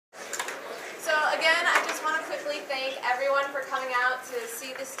everyone for coming out to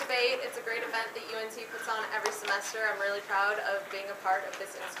see this debate. It's a great event that UNT puts on every semester. I'm really proud of being a part of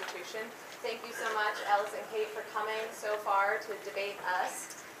this institution. Thank you so much, Alice and Kate, for coming so far to debate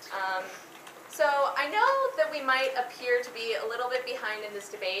us. So I know that we might appear to be a little bit behind in this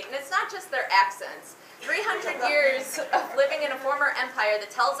debate, and it's not just their accents. 300 years of living in a former empire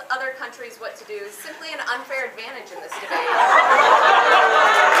that tells other countries what to do is simply an unfair advantage in this debate.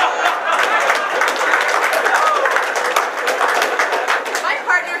 My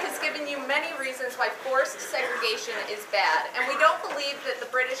partner has given you many reasons why forced segregation is bad, and we don't believe that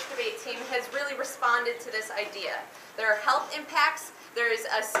the British debate team has really responded to this idea. There are health impacts, there is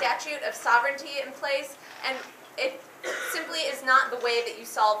a statute of sovereignty in place, and it simply is not the way that you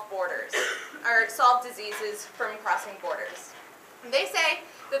solve borders, or solve diseases from crossing borders. They say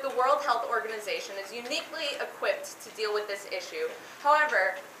that the World Health Organization is uniquely equipped to deal with this issue.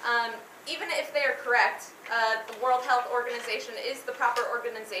 However, even if they are correct, the World Health Organization is the proper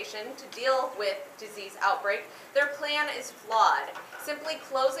organization to deal with disease outbreak. Their plan is flawed. Simply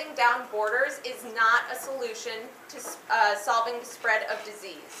closing down borders is not a solution to solving the spread of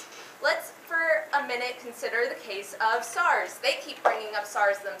disease. Let's, for a minute, consider the case of SARS. They keep bringing up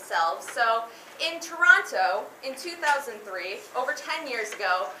SARS themselves. So, in Toronto, in 2003, over 10 years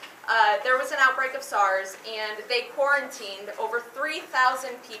ago, there was an outbreak of SARS, and they quarantined over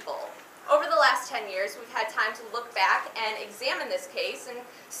 3,000 people. Over the last 10 years, we've had time to look back and examine this case and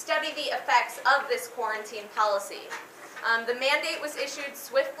study the effects of this quarantine policy. The mandate was issued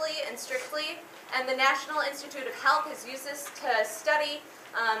swiftly and strictly, and the National Institute of Health has used this to study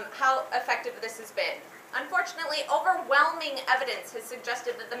how effective this has been. Unfortunately, overwhelming evidence has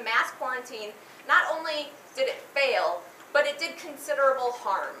suggested that the mass quarantine not only did it fail, but it did considerable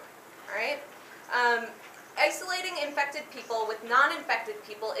harm. All right? Isolating infected people with non-infected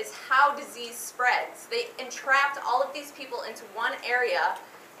people is how disease spreads. They entrapped all of these people into one area,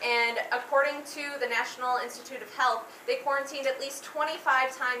 and according to the National Institute of Health, they quarantined at least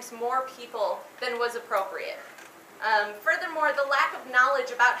 25 times more people than was appropriate. Furthermore, the lack of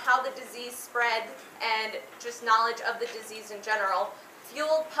knowledge about how the disease spread and just knowledge of the disease in general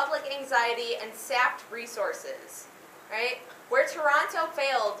fueled public anxiety and sapped resources. Right? Where Toronto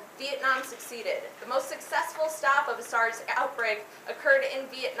failed, Vietnam succeeded. The most successful stop of a SARS outbreak occurred in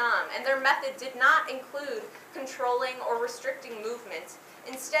Vietnam, and their method did not include controlling or restricting movement.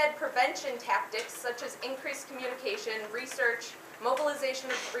 Instead, prevention tactics such as increased communication, research, mobilization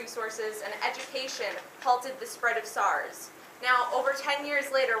of resources, and education halted the spread of SARS. Now, over 10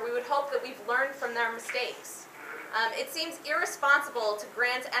 years later, we would hope that we've learned from their mistakes. It seems irresponsible to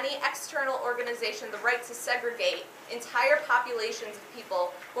grant any external organization the right to segregate entire populations of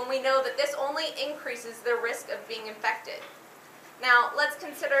people when we know that this only increases their risk of being infected. Now, let's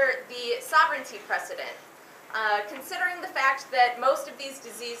consider the sovereignty precedent. Considering the fact that most of these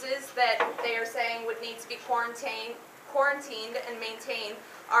diseases that they are saying would need to be quarantined and maintained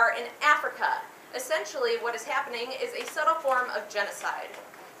are in Africa. Essentially, what is happening is a subtle form of genocide.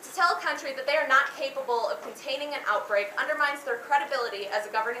 To tell a country that they are not capable of containing an outbreak undermines their credibility as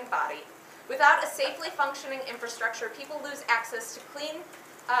a governing body. Without a safely functioning infrastructure, people lose access to clean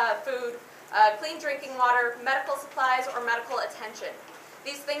food, clean drinking water, medical supplies, or medical attention.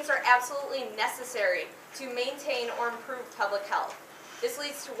 These things are absolutely necessary to maintain or improve public health. This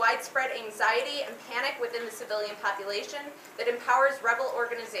leads to widespread anxiety and panic within the civilian population that empowers rebel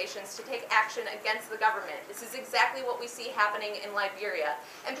organizations to take action against the government. This is exactly what we see happening in Liberia.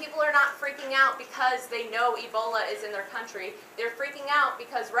 And people are not freaking out because they know Ebola is in their country. They're freaking out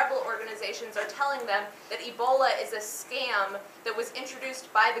because rebel organizations are telling them that Ebola is a scam that was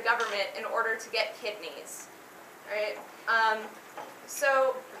introduced by the government in order to get kidneys. All right?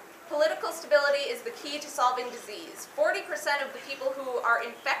 So political stability is the key to solving disease. 40% of the people who are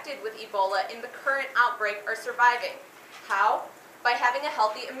infected with Ebola in the current outbreak are surviving. How? By having a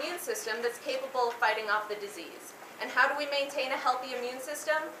healthy immune system that's capable of fighting off the disease. And how do we maintain a healthy immune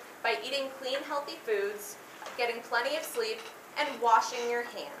system? By eating clean, healthy foods, getting plenty of sleep, and washing your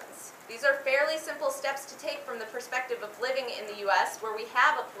hands. These are fairly simple steps to take from the perspective of living in the U.S., where we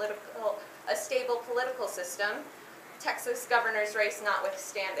have a stable political system, Texas governor's race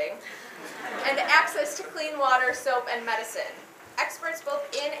notwithstanding, and access to clean water, soap, and medicine. Experts both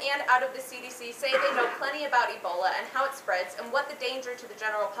in and out of the CDC say they know plenty about Ebola and how it spreads and what the danger to the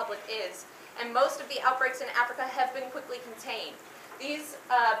general public is, and most of the outbreaks in Africa have been quickly contained. These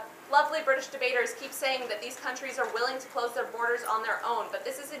lovely British debaters keep saying that these countries are willing to close their borders on their own, but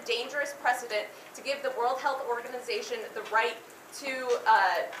this is a dangerous precedent to give the World Health Organization the right to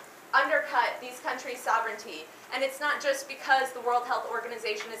undercut these countries' sovereignty. And it's not just because the World Health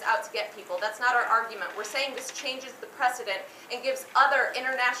Organization is out to get people. That's not our argument. We're saying this changes the precedent and gives other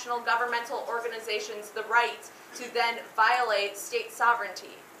international governmental organizations the right to then violate state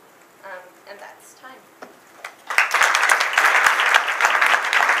sovereignty. And that's time.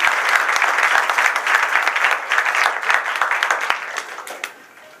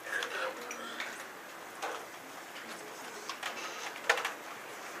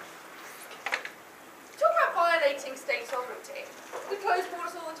 State sovereignty. We close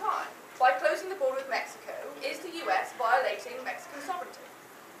borders all the time. By closing the border with Mexico, is the US violating Mexican sovereignty?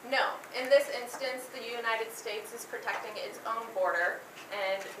 No. In this instance, the United States is protecting its own border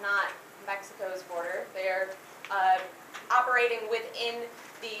and not Mexico's border. They're operating within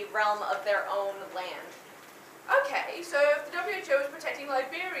the realm of their own land. Okay, so if the WHO is protecting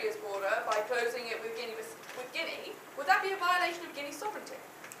Liberia's border by closing it with Guinea, would that be a violation of Guinea's sovereignty?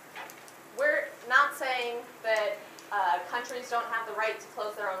 We're not saying that countries don't have the right to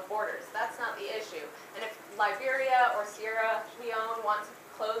close their own borders. That's not the issue. And if Liberia or Sierra Leone want to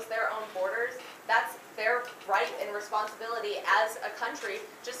close their own borders, that's their right and responsibility as a country.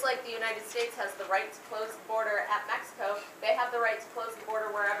 Just like the United States has the right to close the border at Mexico, they have the right to close the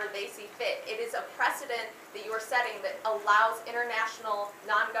border wherever they see fit. It is a precedent that you are setting that allows international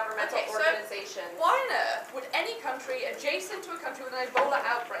non-governmental organizations. So why on earth would any country adjacent to a country with an Ebola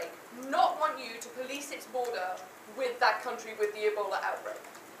outbreak not want you to police its border with that country with the Ebola outbreak?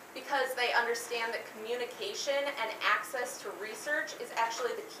 Because they understand that communication and access to research is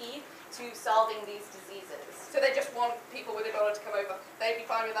actually the key to solving these diseases. So they just want people with Ebola to come over. They'd be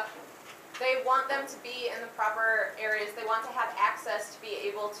fine with that? They want them to be in the proper areas. They want to have access to be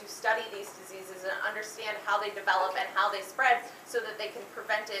able to study these diseases and understand how they develop and how they spread so that they can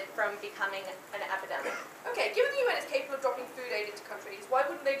prevent it from becoming an epidemic. Okay, given the UN is capable of dropping food aid into countries, why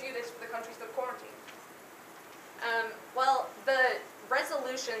wouldn't they do this for the countries that are quarantined? Well, the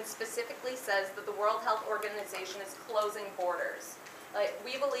resolution specifically says that the World Health Organization is closing borders.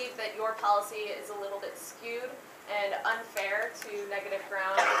 We believe that your policy is a little bit skewed and unfair to negative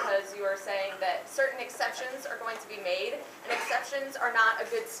ground because you are saying that certain exceptions are going to be made, and exceptions are not a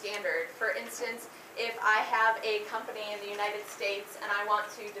good standard. For instance, if I have a company in the United States and I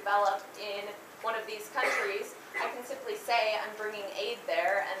want to develop in one of these countries, I can simply say I'm bringing aid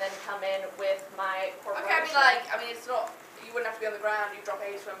there and then come in with my corporation. Okay, I mean, it's not. You wouldn't have to be on the ground. You drop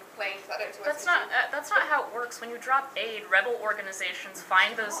aid from planes. I don't see That's not how it works. When you drop aid, rebel organizations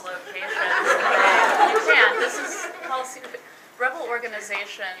find those locations. You can. This is policy. Rebel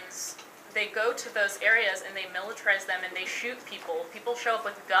organizations, they go to those areas and they militarize them and they shoot people. People show up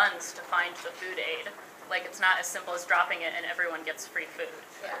with guns to find the food aid. Like, it's not as simple as dropping it and everyone gets free food.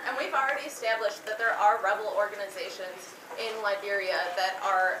 Yeah, and we've already established that there are rebel organizations in Liberia that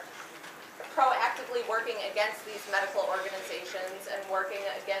are proactively working against these medical organizations and working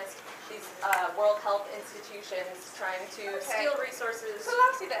against these World Health institutions trying to steal resources. So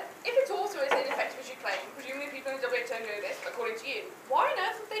lastly then, if it's also as ineffective as you claim, presumably people in the WHO know this, according to you, why on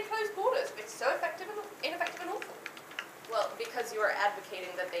earth would they close borders if it's so ineffective and awful? Well, because you are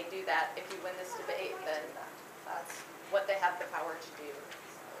advocating that they do that. If you win this debate, then that's what they have the power to do.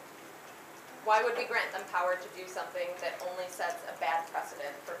 So why would we grant them power to do something that only sets a bad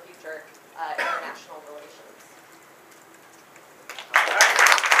precedent for future international relations?